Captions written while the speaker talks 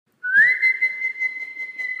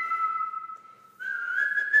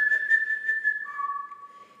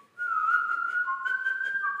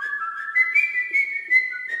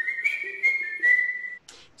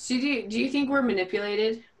Do you think we're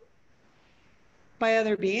manipulated? By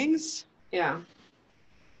other beings? Yeah.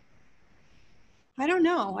 I don't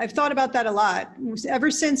know. I've thought about that a lot.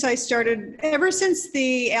 Ever since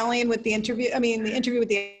the alien with the interview, the interview with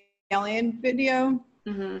the alien video,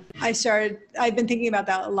 I've been thinking about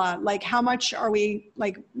that a lot. Like, how much are we,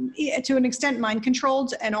 like, to an extent, mind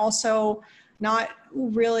controlled, and also not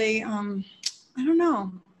really, I don't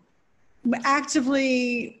know,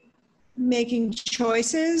 actively making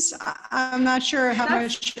choices. I'm not sure how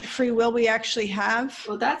much free will we actually have.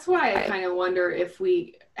 Well, that's why I kind of wonder if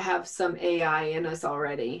we have some AI in us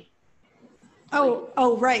already.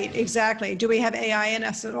 Oh, right, exactly. Do we have AI in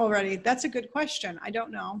us already? That's a good question. I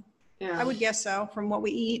don't know. Yeah. I would guess so, from what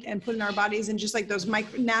we eat and put in our bodies, and just like those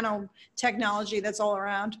nanotechnology that's all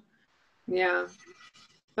around. Yeah,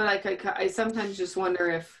 but like I sometimes just wonder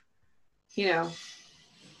if,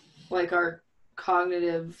 like our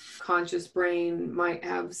cognitive conscious brain might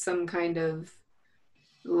have some kind of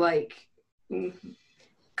like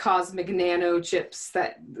cosmic nano chips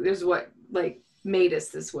that is what like made us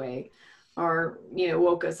this way, or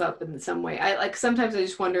woke us up in some way. Sometimes I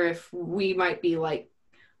just wonder if we might be like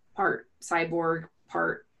part cyborg,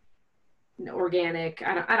 part organic.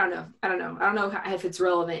 I don't know if it's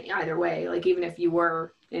relevant either way. Like, even if you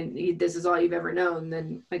were and this is all you've ever known,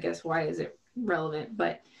 then I guess why is it relevant?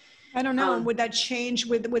 But I don't know. Would that change?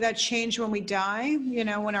 Would that change when we die?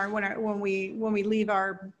 When we leave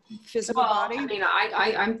our physical body? I mean,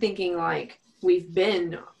 I'm thinking like we've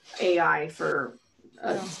been AI for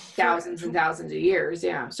thousands and thousands of years.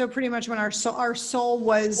 Yeah. So pretty much when our soul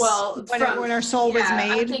was when our soul was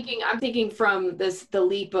made. I'm thinking from the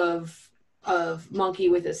leap of monkey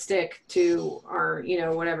with a stick to our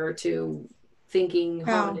whatever to thinking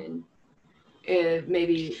hominin.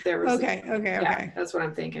 Maybe there was okay. That's what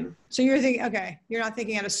I'm thinking. So you're thinking, you're not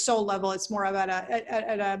thinking at a soul level. It's more about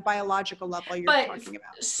at a biological level. Talking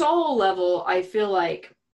about soul level. I feel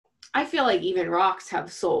like even rocks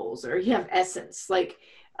have souls, or you have essence. Like,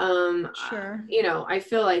 sure. I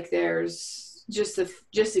feel like there's just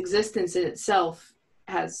existence in itself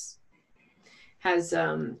has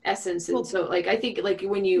essence, and so like I think like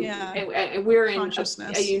when you and we're in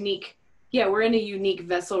a unique. Yeah, we're in a unique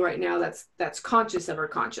vessel right now that's conscious of our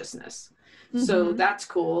consciousness. Mm-hmm. So that's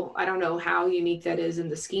cool. I don't know how unique that is in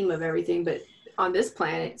the scheme of everything, but on this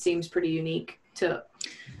planet, it seems pretty unique to,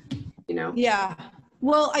 Yeah.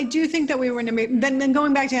 Well, I do think that we were, then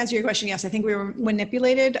going back to answer your question, yes, I think we were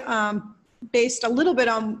manipulated based a little bit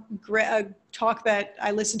on a talk that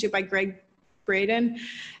I listened to by Greg Braden,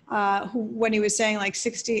 when he was saying like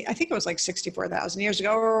 64,000 years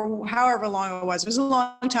ago, or however long it was a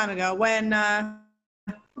long time ago, when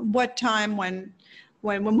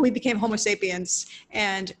we became Homo sapiens,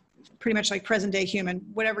 and pretty much like present day human,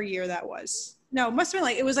 whatever year that was. No, it must have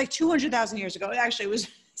been it was like 200,000 years ago. Actually, it was,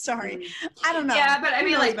 sorry. I don't know. Yeah, but I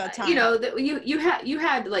mean, like, you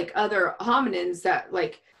had like other hominins that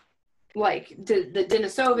like the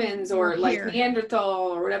Denisovans or like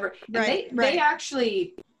Neanderthal or whatever, and they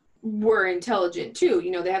actually were intelligent too.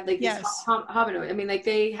 They had like these hominoid. I mean, like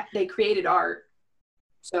they created art.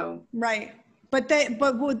 So right, but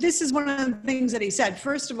this is one of the things that he said.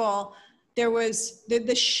 First of all, there was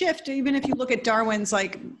the shift. Even if you look at Darwin's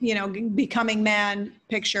becoming man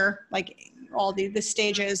picture, like all the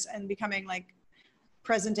stages and becoming like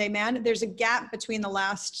present day man, there's a gap between the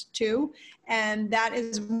last two, and that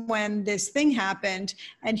is when this thing happened,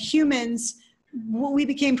 and we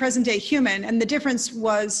became present day human. And the difference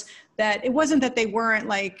was that it wasn't that they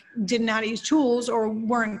didn't know how to use tools or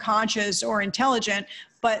weren't conscious or intelligent,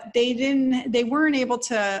 but they weren't able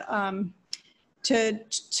to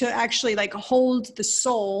actually like hold the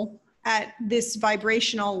soul at this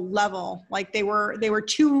vibrational level. Like they were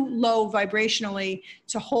too low vibrationally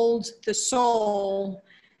to hold the soul.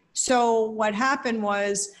 So what happened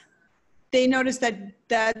was they noticed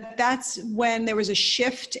that's when there was a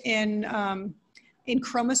shift in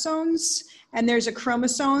chromosomes. And there's a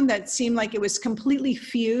chromosome that seemed like it was completely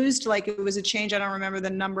fused, like it was a change. I don't remember the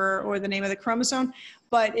number or the name of the chromosome,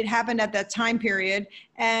 but it happened at that time period.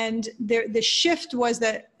 And the shift was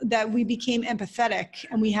that we became empathetic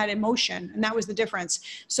and we had emotion, and that was the difference.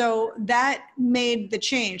 So that made the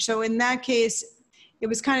change. So in that case, it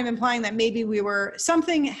was kind of implying that maybe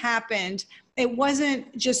something happened. It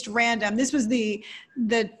wasn't just random. This was the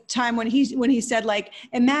time when he said, like,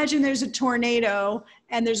 imagine there's a tornado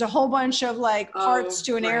and there's a whole bunch of like parts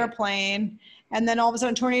to an airplane, and then all of a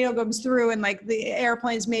sudden a tornado goes through and like the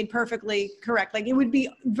airplane's made perfectly correct. Like it would be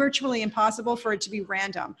virtually impossible for it to be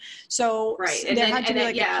random. So right. there had to be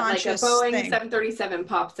like a conscious like a Boeing thing. 737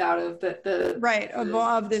 pops out of the right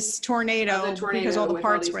of this tornado, because all the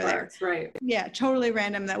parts were there. Right. Yeah, totally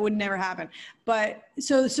random. That would never happen. But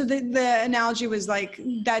so the analogy was like,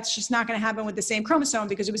 that's just not going to happen with the same chromosome,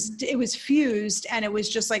 because it was fused and it was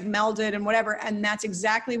just like melded and whatever. And that's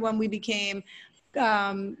exactly when we became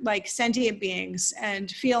like sentient beings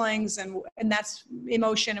and feelings, and that's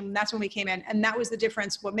emotion, and that's when we came in. And that was the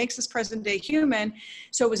difference, what makes us present day human.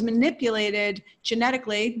 So it was manipulated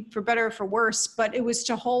genetically, for better or for worse, but it was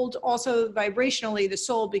to hold also vibrationally the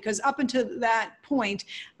soul, because up until that point,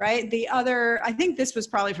 right, I think this was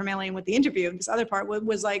probably from Alien with the interview, this other part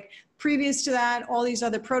was like, previous to that, all these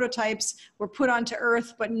other prototypes were put onto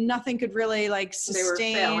Earth, but nothing could really like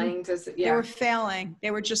sustain. They were failing. They were failing. They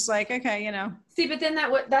were just like, okay, you know. See, but then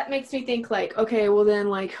that makes me think like, okay, well then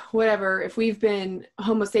like whatever. If we've been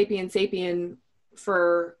Homo sapien sapien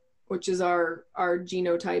for, which is our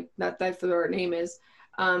genotype, that's what our name is.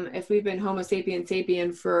 If we've been Homo sapien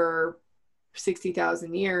sapien for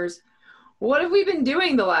 60,000 years, what have we been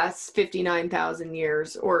doing the last 59,000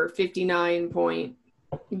 years, or 59.9?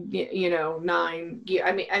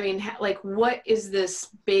 I mean, like, what is this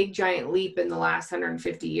big giant leap in the last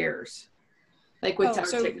 150 years? Like with our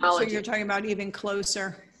technology. So you're talking about even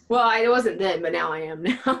closer. Well, I wasn't then, but now I am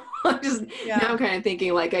now. Now I'm kind of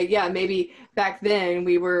thinking like, maybe back then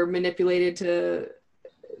we were manipulated to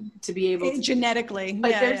be able to genetically.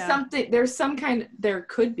 But there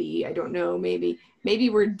could be, I don't know, maybe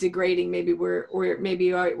we're degrading, maybe we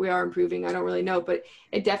are improving. I don't really know, but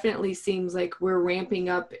it definitely seems like we're ramping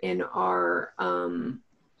up in our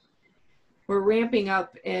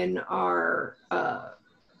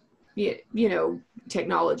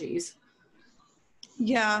technologies.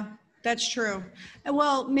 Yeah, that's true.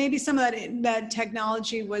 Well, maybe some of that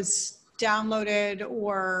technology was downloaded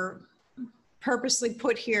or purposely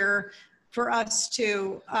put here for us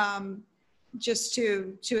to just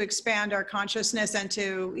to expand our consciousness and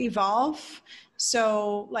to evolve.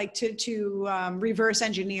 So like to reverse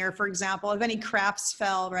engineer, for example, if any crafts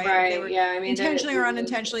fell, right? Right. They were intentionally or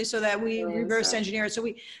unintentionally, so that we reverse engineer. So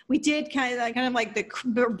we did kind of like the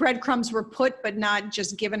breadcrumbs were put, but not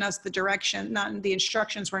just given us the direction, not the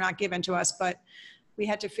instructions were not given to us, but we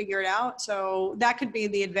had to figure it out. So that could be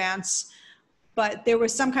the advance. But there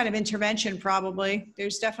was some kind of intervention, probably.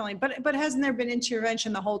 There's definitely, but hasn't there been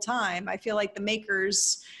intervention the whole time? I feel like the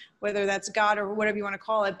makers, whether that's God or whatever you want to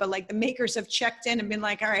call it, but like the makers have checked in and been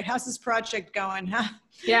like, all right, how's this project going?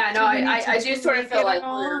 Yeah, no, I do sort of feel like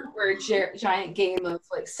we're a giant game of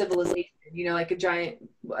like civilization, like a giant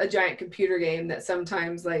computer game that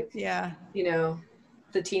sometimes like,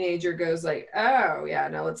 the teenager goes like, oh yeah,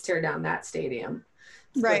 no, let's tear down that stadium.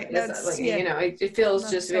 Right. It feels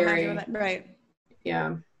just very, right. Yeah.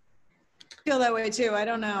 I feel that way too. I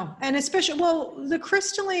don't know. And especially, the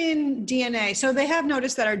crystalline DNA. So they have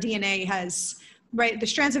noticed that our DNA has, right, the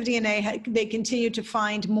strands of DNA, they continue to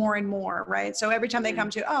find more and more, right? So every time they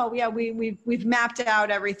come to, we've mapped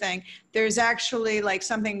out everything. There's actually like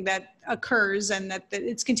something that occurs and that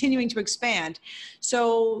it's continuing to expand.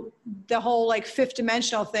 So the whole like fifth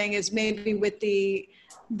dimensional thing is maybe with the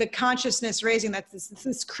consciousness raising, that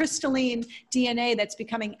this crystalline DNA that's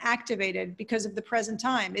becoming activated because of the present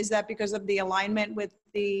time. Is that because of the alignment with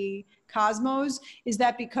the cosmos? Is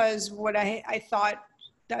that because what I thought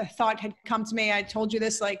had come to me, I told you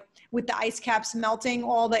this, like with the ice caps melting,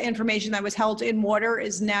 all the information that was held in water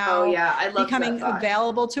is now becoming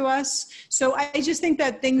available to us. So I just think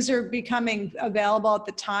that things are becoming available at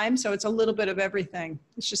the time. So it's a little bit of everything.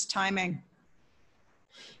 It's just timing.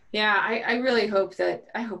 Yeah, I really hope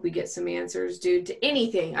we get some answers, dude, to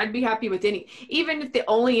anything. I'd be happy with even if the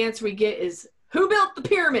only answer we get is who built the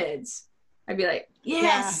pyramids. I'd be like,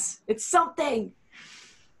 yes, it's something.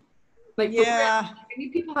 Like, maybe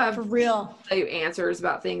people have for real answers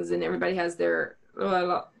about things, and everybody has their,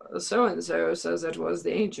 so-and-so says it was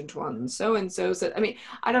the ancient one. So-and-so said,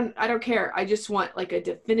 I don't care. I just want like a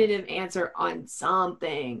definitive answer on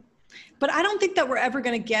something. But I don't think that we're ever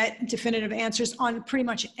going to get definitive answers on pretty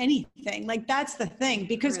much anything. Like that's the thing,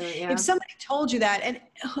 because if somebody told you that, and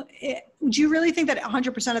would you really think that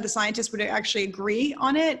 100% of the scientists would actually agree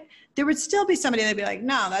on it? There would still be somebody that'd be like,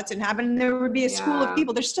 no, that didn't happen. And there would be a school of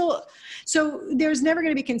people. So there's never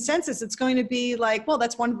going to be consensus. It's going to be like, well,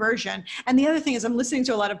 that's one version. And the other thing is I'm listening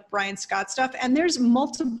to a lot of Brian Scott stuff, and there's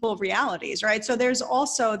multiple realities, right? So there's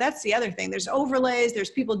also, that's the other thing. There's overlays, there's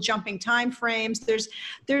people jumping time frames. There's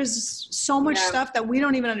so much stuff that we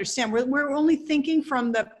don't even understand. We're only thinking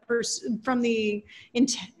from the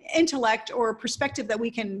intellect or perspective that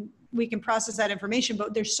we can process that information,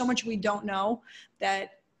 but there's so much we don't know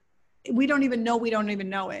that we don't even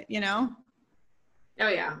know it, you know? Oh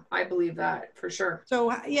yeah, I believe that for sure.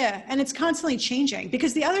 So yeah, and it's constantly changing,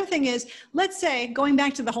 because the other thing is, let's say, going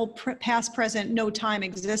back to the whole past, present, no time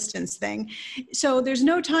existence thing. So there's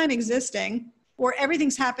no time existing, or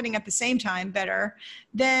everything's happening at the same time better,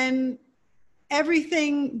 then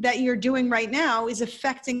everything that you're doing right now is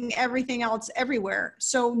affecting everything else everywhere.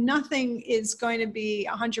 So nothing is going to be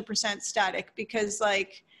 100% static, because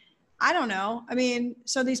like, I don't know. I mean,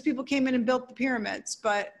 so these people came in and built the pyramids,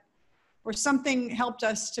 or something helped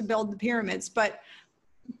us to build the pyramids, but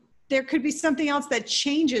there could be something else that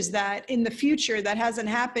changes that in the future that hasn't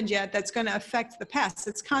happened yet, that's going to affect the past.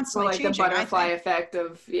 It's constantly like changing. The butterfly effect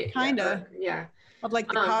of of like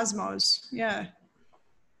the cosmos. Yeah.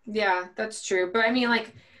 Yeah, that's true. But I mean,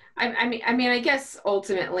 like, I guess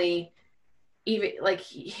ultimately, even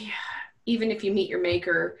if you meet your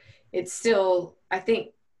maker, it's still, I think,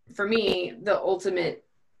 for me, the ultimate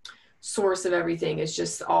source of everything is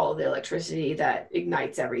just all the electricity that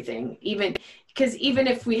ignites everything. Even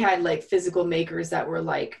if we had like physical makers that were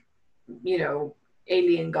like, you know,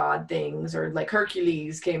 alien god things, or like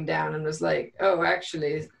Hercules came down and was like, oh,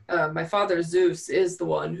 actually, my father Zeus is the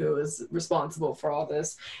one who is responsible for all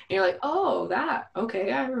this. And you're like, oh,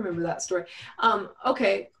 okay, I remember that story.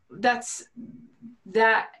 Okay,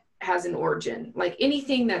 that has an origin. Like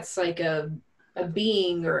anything that's like a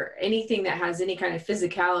being, or anything that has any kind of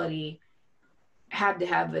physicality, had to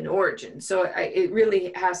have an origin. So it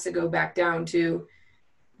really has to go back down to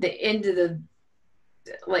the end of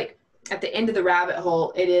at the end of the rabbit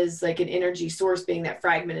hole. It is like an energy source being that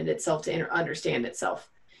fragmented itself to understand itself.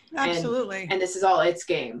 Absolutely. And this is all its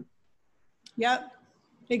game. Yep.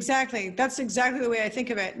 Exactly. That's exactly the way I think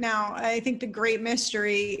of it. Now, I think the great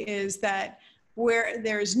mystery is that where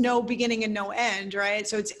there's no beginning and no end, right?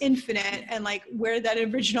 So it's infinite, and like where that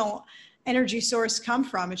original energy source come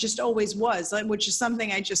from, it just always was, like, which is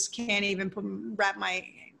something I just can't even wrap my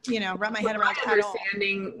head around. My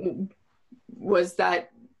understanding was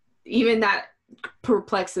that even that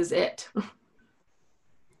perplexes it.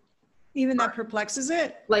 Even that perplexes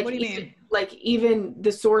it? Like, what do you mean? Like even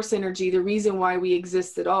the source energy, the reason why we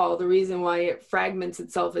exist at all, the reason why it fragments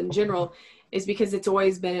itself in general, is because it's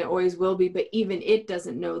always been, it always will be, but even it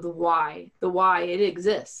doesn't know the why it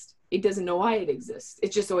exists. It doesn't know why it exists.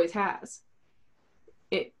 It just always has.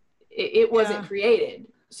 It wasn't created,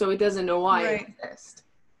 so it doesn't know why it exists.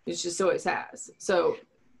 It's just always has. So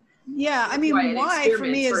yeah, I mean, why for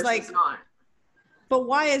me is like, but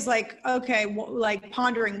why is like, okay, like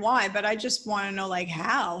pondering why, but I just want to know like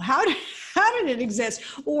how did it exist?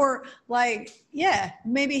 Or like, yeah,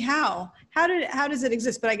 maybe how does it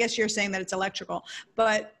exist? But I guess you're saying that it's electrical,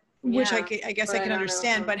 but which I guess I can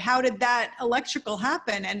understand, but how did that electrical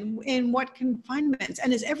happen, and in what confinements?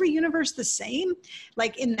 And is every universe the same?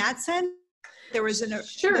 Like in that sense, there was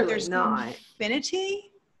there's not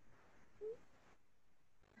infinity?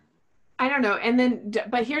 I don't know. And then,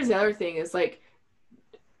 but here's the other thing is like,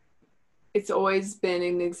 it's always been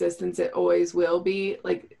in existence. It always will be.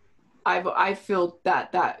 Like, I feel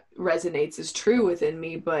that resonates as true within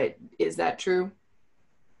me, but is that true?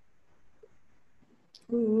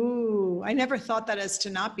 Ooh, I never thought that as to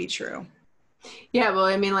not be true. Yeah, well,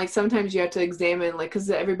 I mean, like sometimes you have to examine, like, because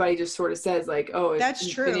everybody just sort of says like, oh, that's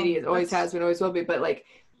infinity, true. It always has been, always will be, but like,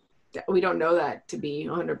 we don't know that to be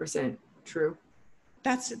 100% true.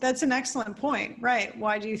 That's an excellent point, right?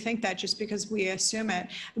 Why do you think that? Just because we assume it?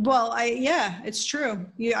 Well, it's true.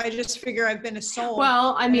 I just figure I've been a soul.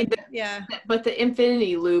 Well, I mean, yeah. But the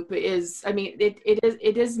infinity loop is, I mean,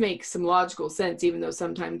 it does make some logical sense, even though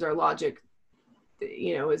sometimes our logic,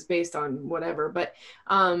 you know, is based on whatever. But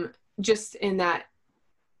just in that,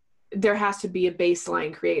 there has to be a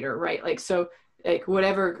baseline creator, right? Like, so, like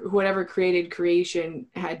whatever created creation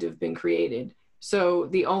had to have been created. So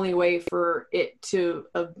the only way for it to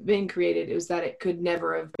have been created is that it could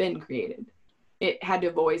never have been created. It had to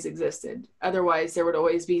have always existed. Otherwise, there would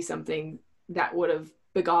always be something that would have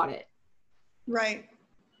begot it. Right.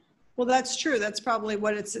 Well, that's true. That's probably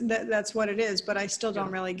what that's what it is, but I still don't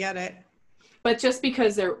really get it. But just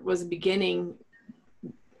because there was a beginning,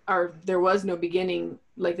 or there was no beginning,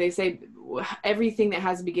 like they say, everything that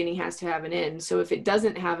has a beginning has to have an end. So if it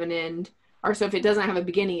doesn't have an end, so if it doesn't have a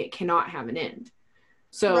beginning, it cannot have an end.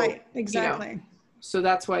 So right, exactly. You know, so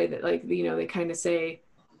that's why that, like, you know, they kind of say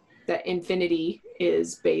that infinity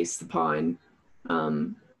is based upon,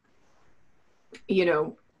 you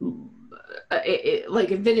know,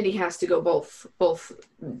 like infinity has to go both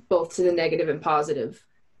to the negative and positive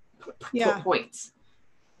points.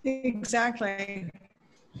 Exactly.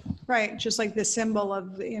 Right. Just like the symbol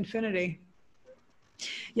of the infinity.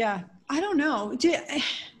 Yeah. I don't know.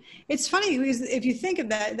 It's funny because if you think of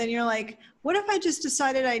that, then you're like, what if I just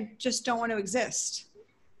decided I just don't want to exist?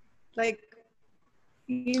 Like,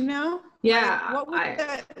 Yeah.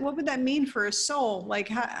 Like, what would that mean for a soul? Like,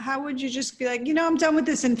 how would you just be like, I'm done with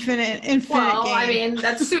this infinite Well, game. I mean,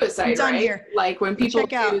 that's suicide, done right? here. Like when people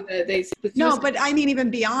do No, but I mean, even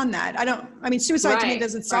beyond that, suicide to me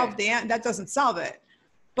doesn't solve that doesn't solve it.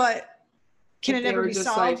 But can it ever be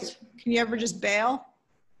solved? Can you ever just bail?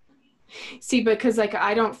 See, because like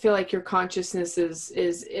I don't feel like your consciousness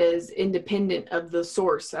is independent of the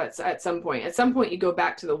source at some point. At some point, you go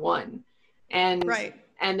back to the one, and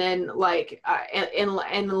then like and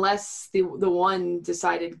unless the one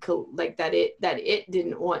decided like that it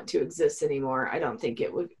didn't want to exist anymore, I don't think I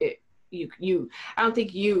don't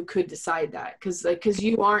think you could decide that because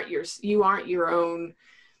you aren't your own.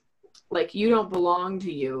 Like you don't belong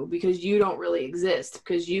to you because you don't really exist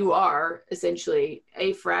because you are essentially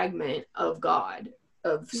a fragment of God,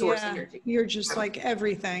 of source energy. You're just like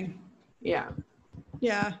everything. Yeah.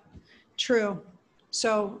 Yeah. True.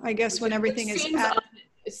 So I guess when everything it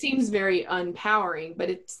seems very empowering, but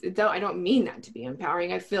I don't mean that to be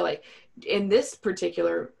empowering. I feel like in this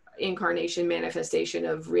particular incarnation manifestation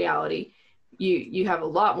of reality, you have a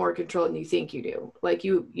lot more control than you think you do. Like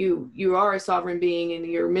you are a sovereign being, and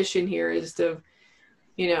your mission here is to,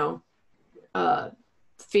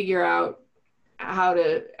 figure out how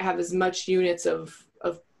to have as much units of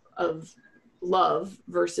love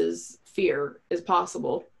versus fear as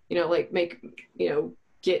possible. Like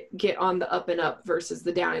get on the up and up versus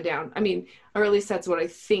the down and down. I mean, or at least that's what I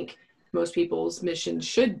think most people's mission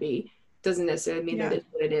should be. Doesn't necessarily mean that it's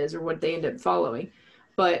what it is or what they end up following,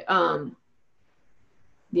 but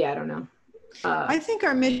I don't know. I think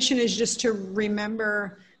our mission is just to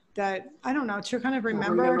remember that, I don't know, to kind of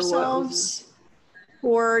remember ourselves,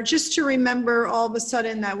 or just to remember all of a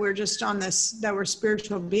sudden that we're just on this, that we're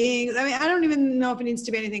spiritual beings. I mean, I don't even know if it needs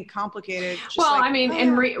to be anything complicated.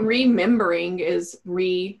 And remembering is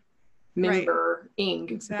remembering.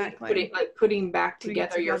 Exactly. Putting back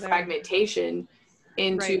together your fragmentation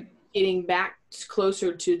into getting back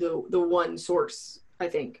closer to the one source, I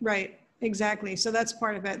think. Right. Exactly. So that's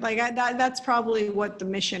part of it. Like that's probably what the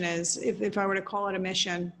mission is, if I were to call it a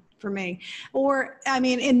mission for me. Or, I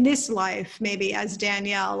mean, in this life, maybe as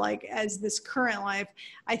Danielle, like as this current life,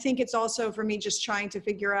 I think it's also for me just trying to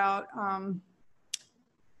figure out,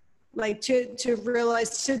 like to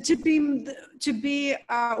realize to be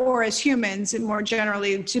or as humans and more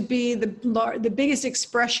generally to be the biggest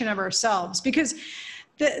expression of ourselves. Because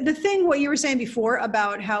the thing, what you were saying before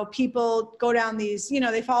about how people go down these,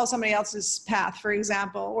 they follow somebody else's path, for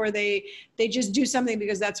example, or they just do something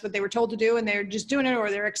because that's what they were told to do and they're just doing it,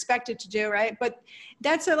 or they're expected to do, right? But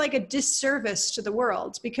that's like a disservice to the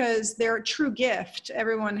world, because their true gift,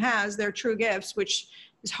 everyone has their true gifts, which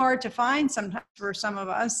is hard to find sometimes for some of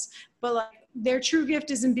us, but like their true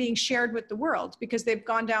gift isn't being shared with the world because they've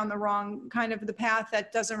gone down the wrong kind of the path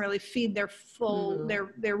that doesn't really feed their full,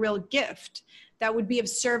 their real gift that would be of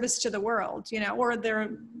service to the world, or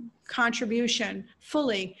their contribution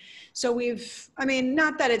fully. So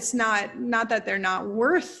not that they're not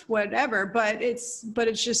worth whatever, but it's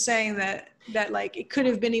just saying that like it could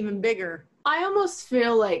have been even bigger. I almost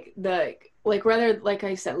feel like rather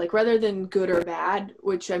than good or bad,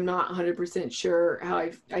 which I'm not 100% sure how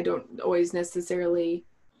I don't always necessarily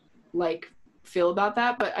like feel about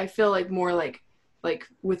that, but I feel like more like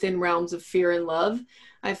within realms of fear and love.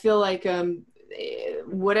 I feel like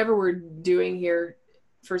whatever we're doing here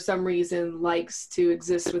for some reason likes to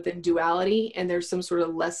exist within duality, and there's some sort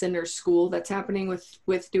of lesson or school that's happening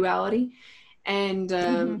with duality, and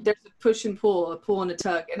there's a push and pull, a pull and a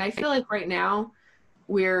tug, and I feel like right now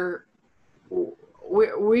we've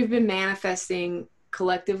been manifesting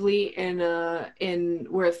collectively in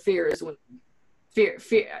where fear is, fear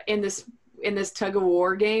in this tug of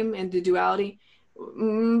war game into duality.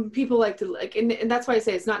 People like to and that's why I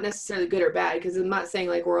say it's not necessarily good or bad, because I'm not saying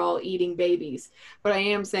like we're all eating babies, but I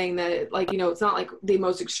am saying that it's not like the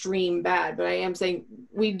most extreme bad, but I am saying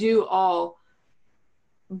we do all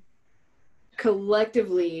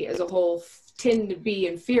collectively as a whole tend to be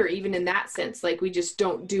in fear, even in that sense. Like we just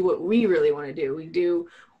don't do what we really want to do. We do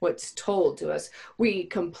what's told to us. We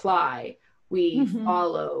comply. We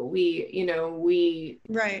follow. We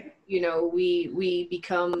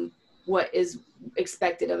become what is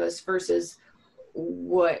expected of us versus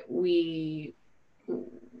what we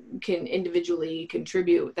can individually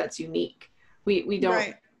contribute that's unique. We don't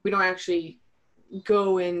Right. we don't actually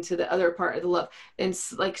go into the other part of the love. And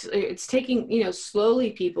it's taking,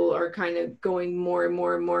 slowly people are kind of going more and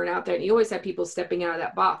more and more out there, and you always have people stepping out of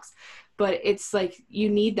that box, but it's like you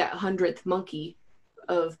need that 100th monkey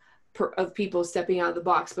of people stepping out of the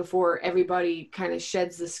box before everybody kind of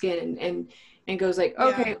sheds the skin and goes like,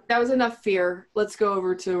 okay, that was enough fear, let's go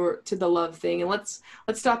over to the love thing, and let's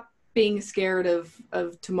stop being scared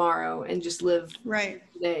of tomorrow and just live Right.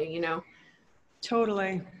 today.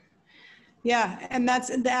 Totally. Yeah, and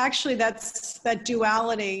that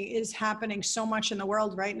duality is happening so much in the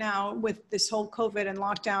world right now with this whole COVID and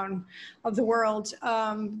lockdown of the world,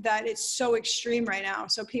 that it's so extreme right now.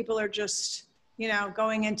 So people are just,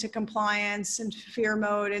 going into compliance and fear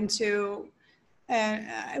mode, into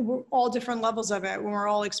all different levels of it when we're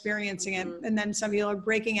all experiencing it. And then some people are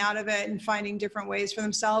breaking out of it and finding different ways for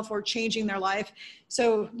themselves or changing their life.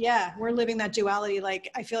 So yeah, we're living that duality. Like,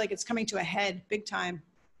 I feel like it's coming to a head big time.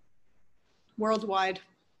 Worldwide.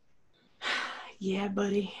 Yeah,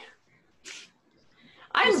 buddy.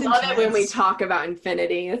 I love it when we talk about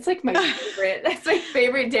infinity. It's like my favorite. That's my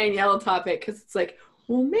favorite Danielle topic, because it's like,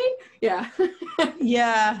 well, me? Yeah.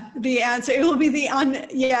 Yeah. The answer, it'll be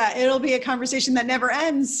it'll be a conversation that never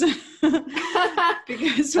ends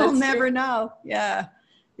because we'll never know. Yeah.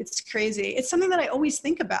 It's crazy. It's something that I always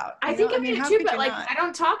think about. I think about it too, but like, I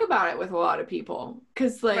don't talk about it with a lot of people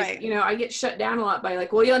because, like, I get shut down a lot by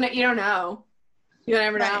like, well, you don't know. You'll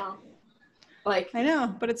never know. Like, I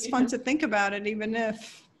know, but it's fun to think about it, even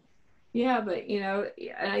if. Yeah, but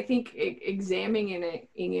and I think examining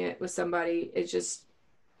it with somebody, it just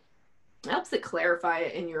helps it clarify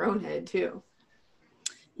it in your own head too.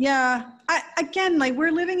 Yeah. Again, like,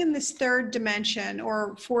 we're living in this third dimension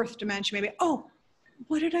or fourth dimension, maybe. Oh,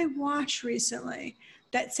 what did I watch recently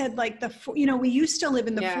that said, like, we used to live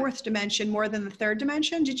in the fourth dimension more than the third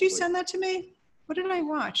dimension? Did you send that to me? What did I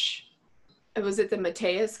watch? Was it the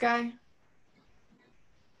Mateus guy?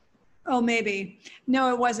 Oh, maybe. No,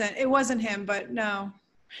 it wasn't. It wasn't him, but no,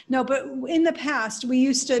 but in the past, we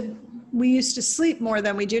used to sleep more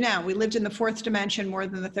than we do now. We lived in the fourth dimension more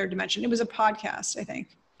than the third dimension. It was a podcast, I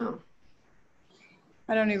think. Oh.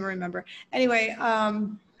 I don't even remember. Anyway,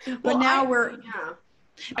 but now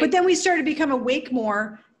but then we started to become awake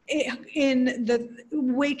more in the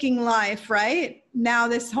waking life, right? Now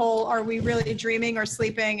this whole, are we really dreaming or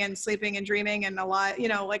sleeping and dreaming and alive,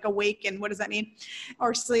 like awake, and what does that mean?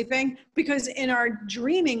 Or sleeping? Because in our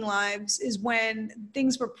dreaming lives is when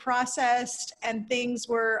things were processed and things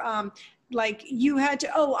were like you had to,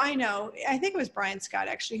 I know, I think it was Brian Scott,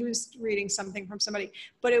 actually, he was reading something from somebody,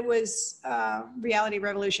 but it was Reality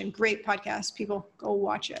Revolution. Great podcast. People go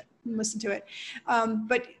watch it and listen to it.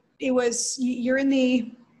 But it was, you're in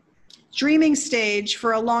the dreaming stage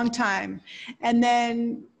for a long time, and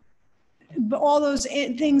then all those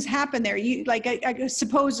things happen there. You like,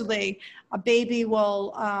 supposedly a baby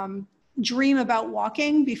will dream about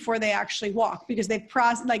walking before they actually walk, because they're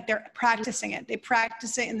practicing it. They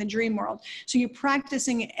practice it in the dream world. So you're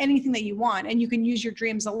practicing anything that you want, and you can use your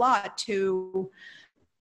dreams a lot to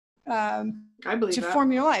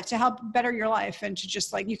form your life, to help better your life, and to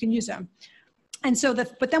just, like, you can use them. And so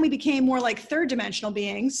but then we became more like third dimensional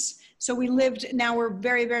beings. So now we're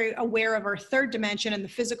very, very aware of our third dimension and the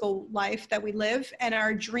physical life that we live, and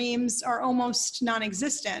our dreams are almost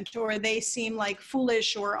non-existent, or they seem like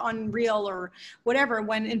foolish or unreal or whatever,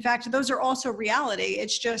 when in fact, those are also reality.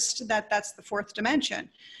 It's just that that's the fourth dimension.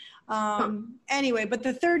 Anyway, but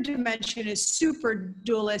the third dimension is super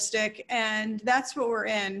dualistic, and that's what we're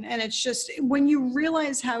in. And it's just, when you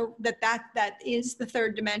realize how that is the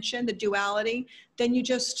third dimension, the duality, then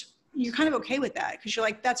you're kind of okay with that, because you're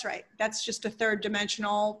like, that's right. That's just a third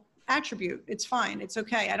dimensional attribute. It's fine. It's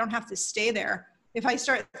okay. I don't have to stay there. If I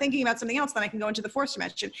start thinking about something else, then I can go into the fourth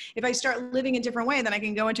dimension. If I start living a different way, then I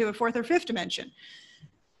can go into a fourth or fifth dimension.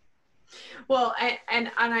 Well, and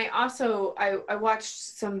I also, I watched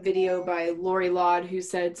some video by Lori Laud, who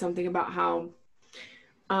said something about how,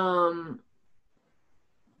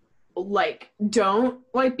 like, don't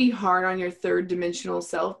like be hard on your third dimensional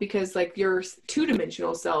self, because like your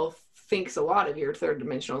two-dimensional self thinks a lot of your third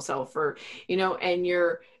dimensional self, or and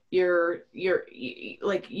you're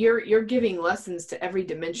giving lessons to every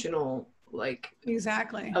dimensional, like,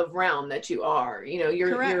 exactly, of realm that you are.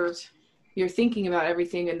 You're thinking about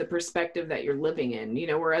everything in the perspective that you're living in,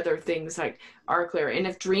 where other things like are clear. And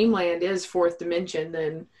if dreamland is fourth dimension,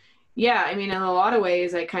 then yeah, I mean, in a lot of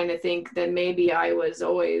ways, I kind of think that maybe I was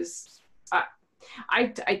always, I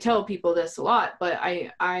tell people this a lot, but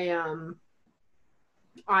I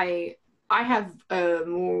have a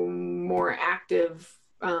more active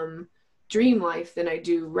dream life than I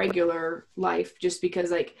do regular life, just because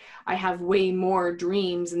like I have way more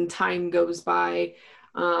dreams and time goes by,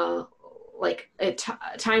 like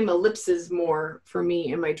time ellipses more for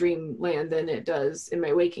me in my dreamland than it does in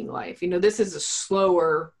my waking life. You know, this is a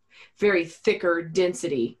slower, very thicker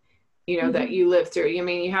density, you know, that you live through. I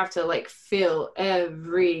mean, you have to like feel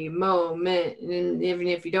every moment, and even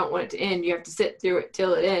if you don't want it to end, you have to sit through it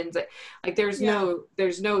till it ends. Like there's no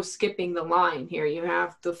skipping the line here. You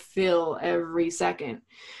have to feel every second,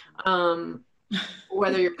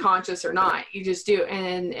 whether you're conscious or not. You just do.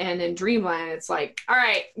 And in dreamland, it's like, all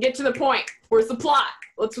right, get to the point. Where's the plot?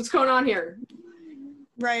 What's going on here?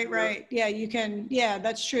 Right. Yeah, you can. Yeah,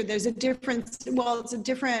 that's true. There's a difference. Well, it's a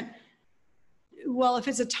different. Well, if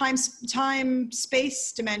it's a time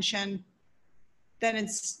space dimension, then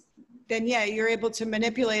yeah, you're able to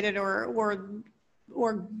manipulate it or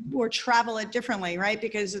travel it differently, right?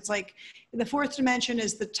 Because it's like the fourth dimension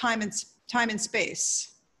is the time and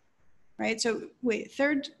space, right? So wait,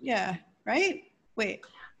 right? Wait,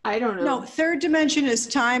 I don't know. No, third dimension is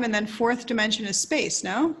time, and then fourth dimension is space.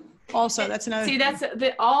 No. Also, that's another. See, that's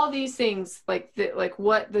all these things, like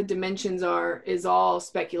what the dimensions are, is all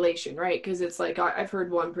speculation, right? Because it's like I've heard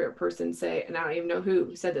one person say, and I don't even know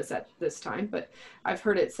who said this at this time, but I've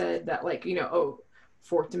heard it said that, like, you know, oh,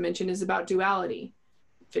 fourth dimension is about duality,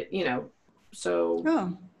 you know. So.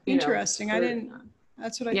 Oh, interesting. You know, I didn't.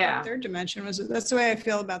 That's what I thought third dimension was. That's the way I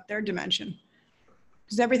feel about third dimension.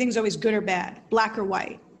 Because everything's always good or bad, black or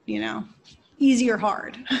white, you know. Easy or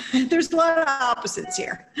hard. There's a lot of opposites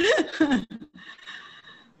here.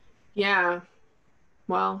 Yeah.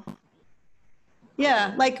 Well.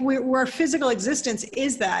 Yeah, like where physical existence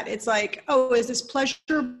is that. It's like, oh, is this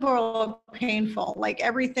pleasurable or painful? Like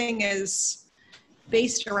everything is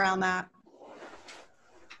based around that.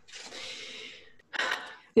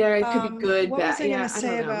 Yeah, it could be good, what bad. Was I gonna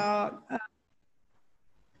say about?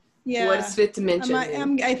 Yeah. What is fifth dimension?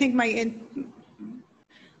 I think my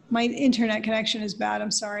internet connection is bad.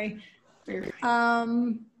 I'm sorry.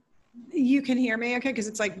 You can hear me, okay? Because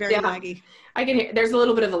it's like very laggy. I can hear. There's a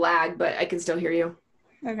little bit of a lag, but I can still hear you.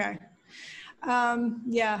 Okay.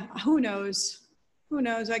 Yeah. Who knows? Who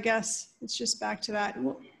knows? I guess it's just back to that.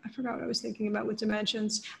 Well, I forgot what I was thinking about with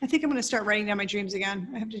dimensions. I think I'm going to start writing down my dreams again.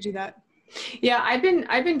 I have to do that. Yeah, I've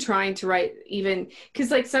been trying to write, even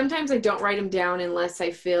because like sometimes I don't write them down unless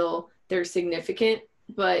I feel they're significant.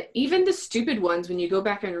 But even the stupid ones, when you go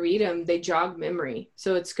back and read them, they jog memory.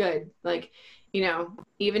 So it's good. Like, you know,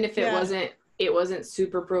 even if it wasn't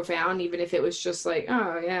super profound, even if it was just like,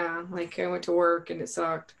 oh yeah, like I went to work and it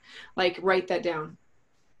sucked, like write that down.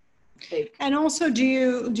 Like, and also, do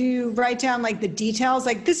you write down like the details?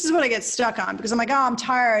 Like, this is what I get stuck on because I'm like, oh, I'm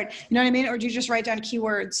tired. You know what I mean? Or do you just write down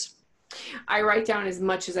keywords? I write down as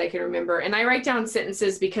much as I can remember, and I write down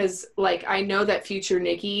sentences because like I know that future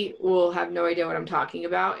Nikki will have no idea what I'm talking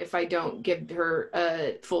about if I don't give her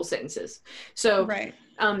full sentences. So right.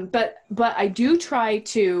 But I do try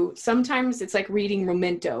to, sometimes it's like reading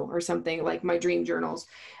Memento or something, like my dream journals,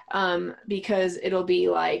 because it'll be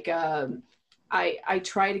like I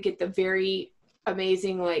try to get the very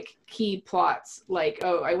amazing like key plots, like,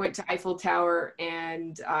 oh, I went to Eiffel Tower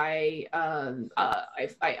and I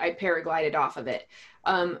paraglided off of it,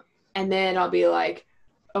 and then I'll be like,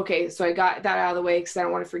 okay, so I got that out of the way because I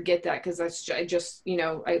don't want to forget that, because that's just you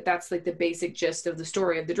know, that's like the basic gist of the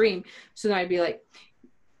story of the dream. So then I'd be like,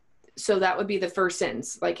 so that would be the first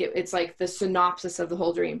sentence, like it's like the synopsis of the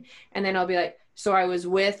whole dream, and then I'll be like, so I was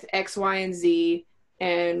with X, Y, and Z,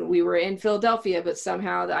 and we were in Philadelphia, but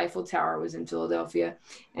somehow the Eiffel Tower was in Philadelphia.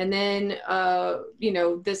 And then, you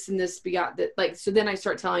know, this and this begot that. Like, so then I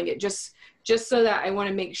start telling it just so that I want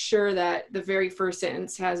to make sure that the very first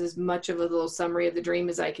sentence has as much of a little summary of the dream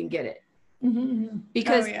as I can get it. Mm-hmm.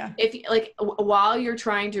 Because if like, while you're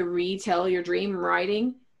trying to retell your dream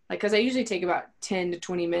writing, like, cause I usually take about 10 to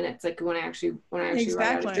 20 minutes, like when I actually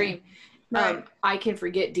write out a dream, right. I can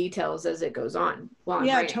forget details as it goes on.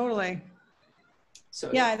 Yeah, totally. So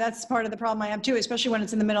yeah, that's part of the problem I have too, especially when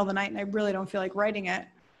it's in the middle of the night and I really don't feel like writing it.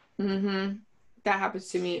 Mm-hmm. That happens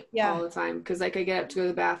to me all the time, because like I get up to go to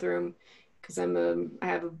the bathroom because I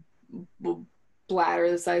have a bladder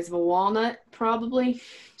the size of a walnut probably,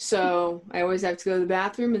 so I always have to go to the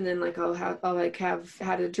bathroom, and then like I'll have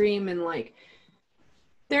had a dream, and like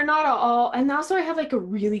they're not all, and also I have like a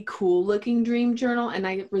really cool looking dream journal, and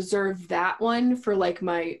I reserve that one for like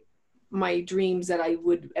my dreams that I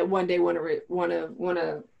would one day want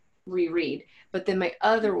to reread. But then my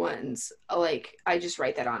other ones, like I just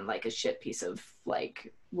write that on like a shit piece of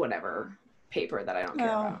like whatever paper that I don't care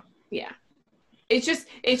about. Yeah, it's just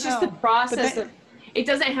the process of, it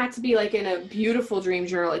doesn't have to be like in a beautiful dream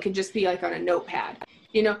journal. It can just be like on a notepad,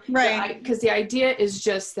 you know? Right. Because the idea is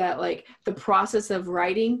just that like the process of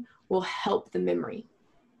writing will help the memory.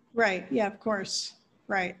 Right. Yeah, of course.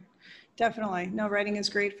 Right. Definitely. No, writing is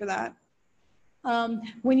great for that.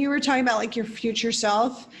 When you were talking about like your future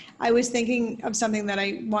self, I was thinking of something that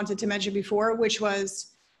I wanted to mention before, which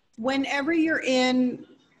was whenever you're in,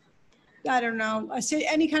 I don't know,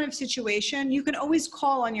 any kind of situation, you can always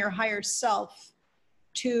call on your higher self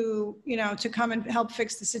to, you know, to come and help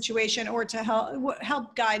fix the situation or to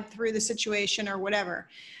help guide through the situation or whatever.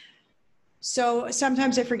 So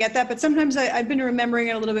sometimes I forget that, but sometimes I've been remembering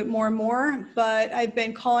it a little bit more and more, but I've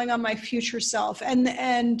been calling on my future self and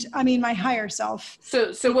I mean, my higher self.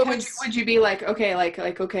 So what would you be like, okay,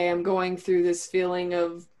 okay, I'm going through this feeling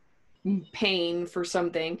of pain for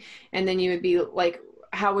something. And then you would be like,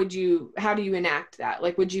 how do you enact that?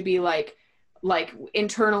 Like, would you be like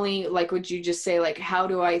internally, like, would you just say like, how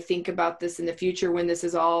do I think about this in the future when this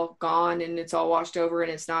is all gone and it's all washed over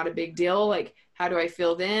and it's not a big deal? Like, how do I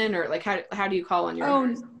feel then? Or like, how do you call on your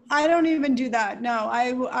Oh, I don't even do that. No,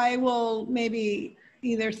 I will maybe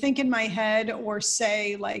either think in my head or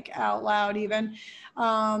say like out loud even,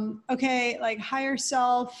 okay, like higher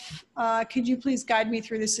self, could you please guide me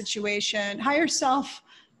through this situation? Higher self,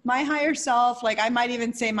 my higher self, like I might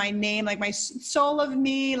even say my name, like my soul of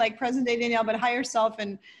me, like present day Danielle, but higher self,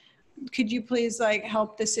 and could you please like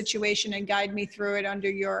help the situation and guide me through it under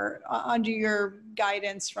your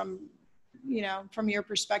guidance from, you know, from your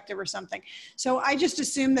perspective or something. So I just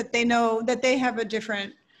assume that they know that they have a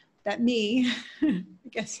different, that me, I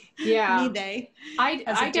guess, yeah,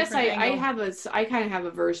 I guess I kind of have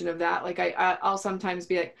a version of that. Like I'll sometimes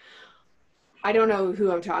be like, I don't know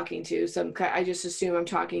who I'm talking to. I just assume I'm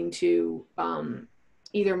talking to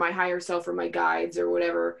either my higher self or my guides or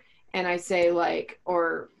whatever. And I say like,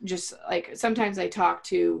 or just like, sometimes I talk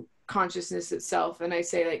to consciousness itself and I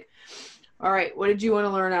say like, all right, what did you want to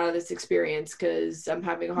learn out of this experience? Because I'm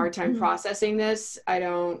having a hard time processing this. I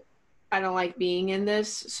don't like being in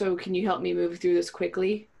this. So can you help me move through this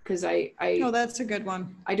quickly? Because oh, that's a good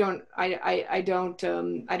one. I don't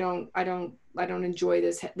enjoy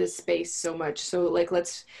this space so much. So like,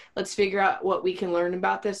 let's figure out what we can learn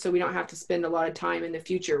about this so we don't have to spend a lot of time in the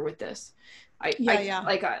future with this. I'll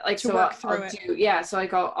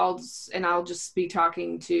just be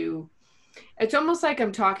talking to, it's almost like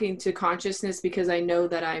I'm talking to consciousness because I know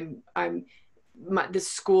that the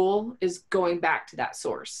school is going back to that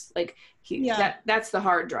source. Like that's the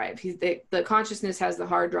hard drive. The consciousness has the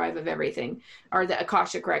hard drive of everything, or the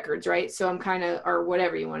Akashic records, right? So I'm kind of, or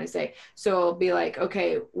whatever you want to say. So I'll be like,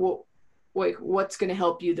 okay, well, what's going to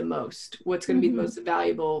help you the most? What's going to be the most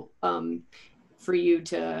valuable for you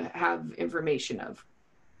to have information of?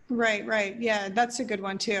 Right. Yeah, that's a good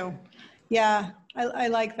one too. Yeah, I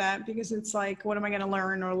like that because it's like, what am I going to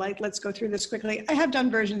learn? Or like, let's go through this quickly. I have done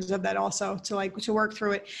versions of that also to work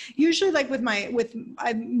through it. Usually like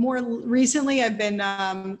more recently, I've been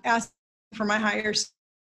asked for my higher self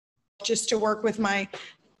just to work with my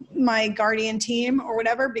guardian team or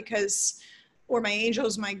whatever, or my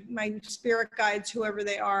angels, my spirit guides, whoever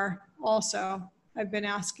they are. Also, I've been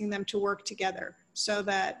asking them to work together so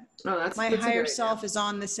that my higher self is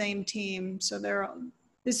on the same team. So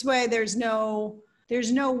this way there's no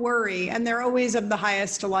worry, and they're always of the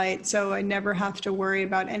highest light. So I never have to worry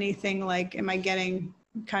about anything like, am I getting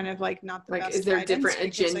kind of like not the best is there different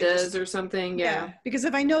agendas or something? Yeah. Because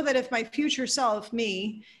if I know that if my future self,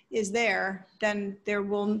 me, is there, then there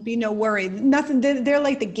will be no worry. Nothing. They're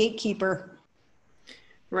like the gatekeeper.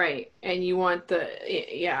 Right. And you want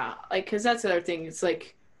because that's the other thing. It's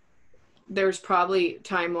like, there's probably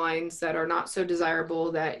timelines that are not so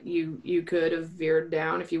desirable that you could have veered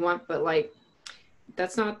down if you want, but like,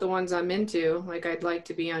 that's not the ones I'm into. Like, I'd like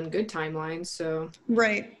to be on good timelines. So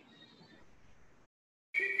right.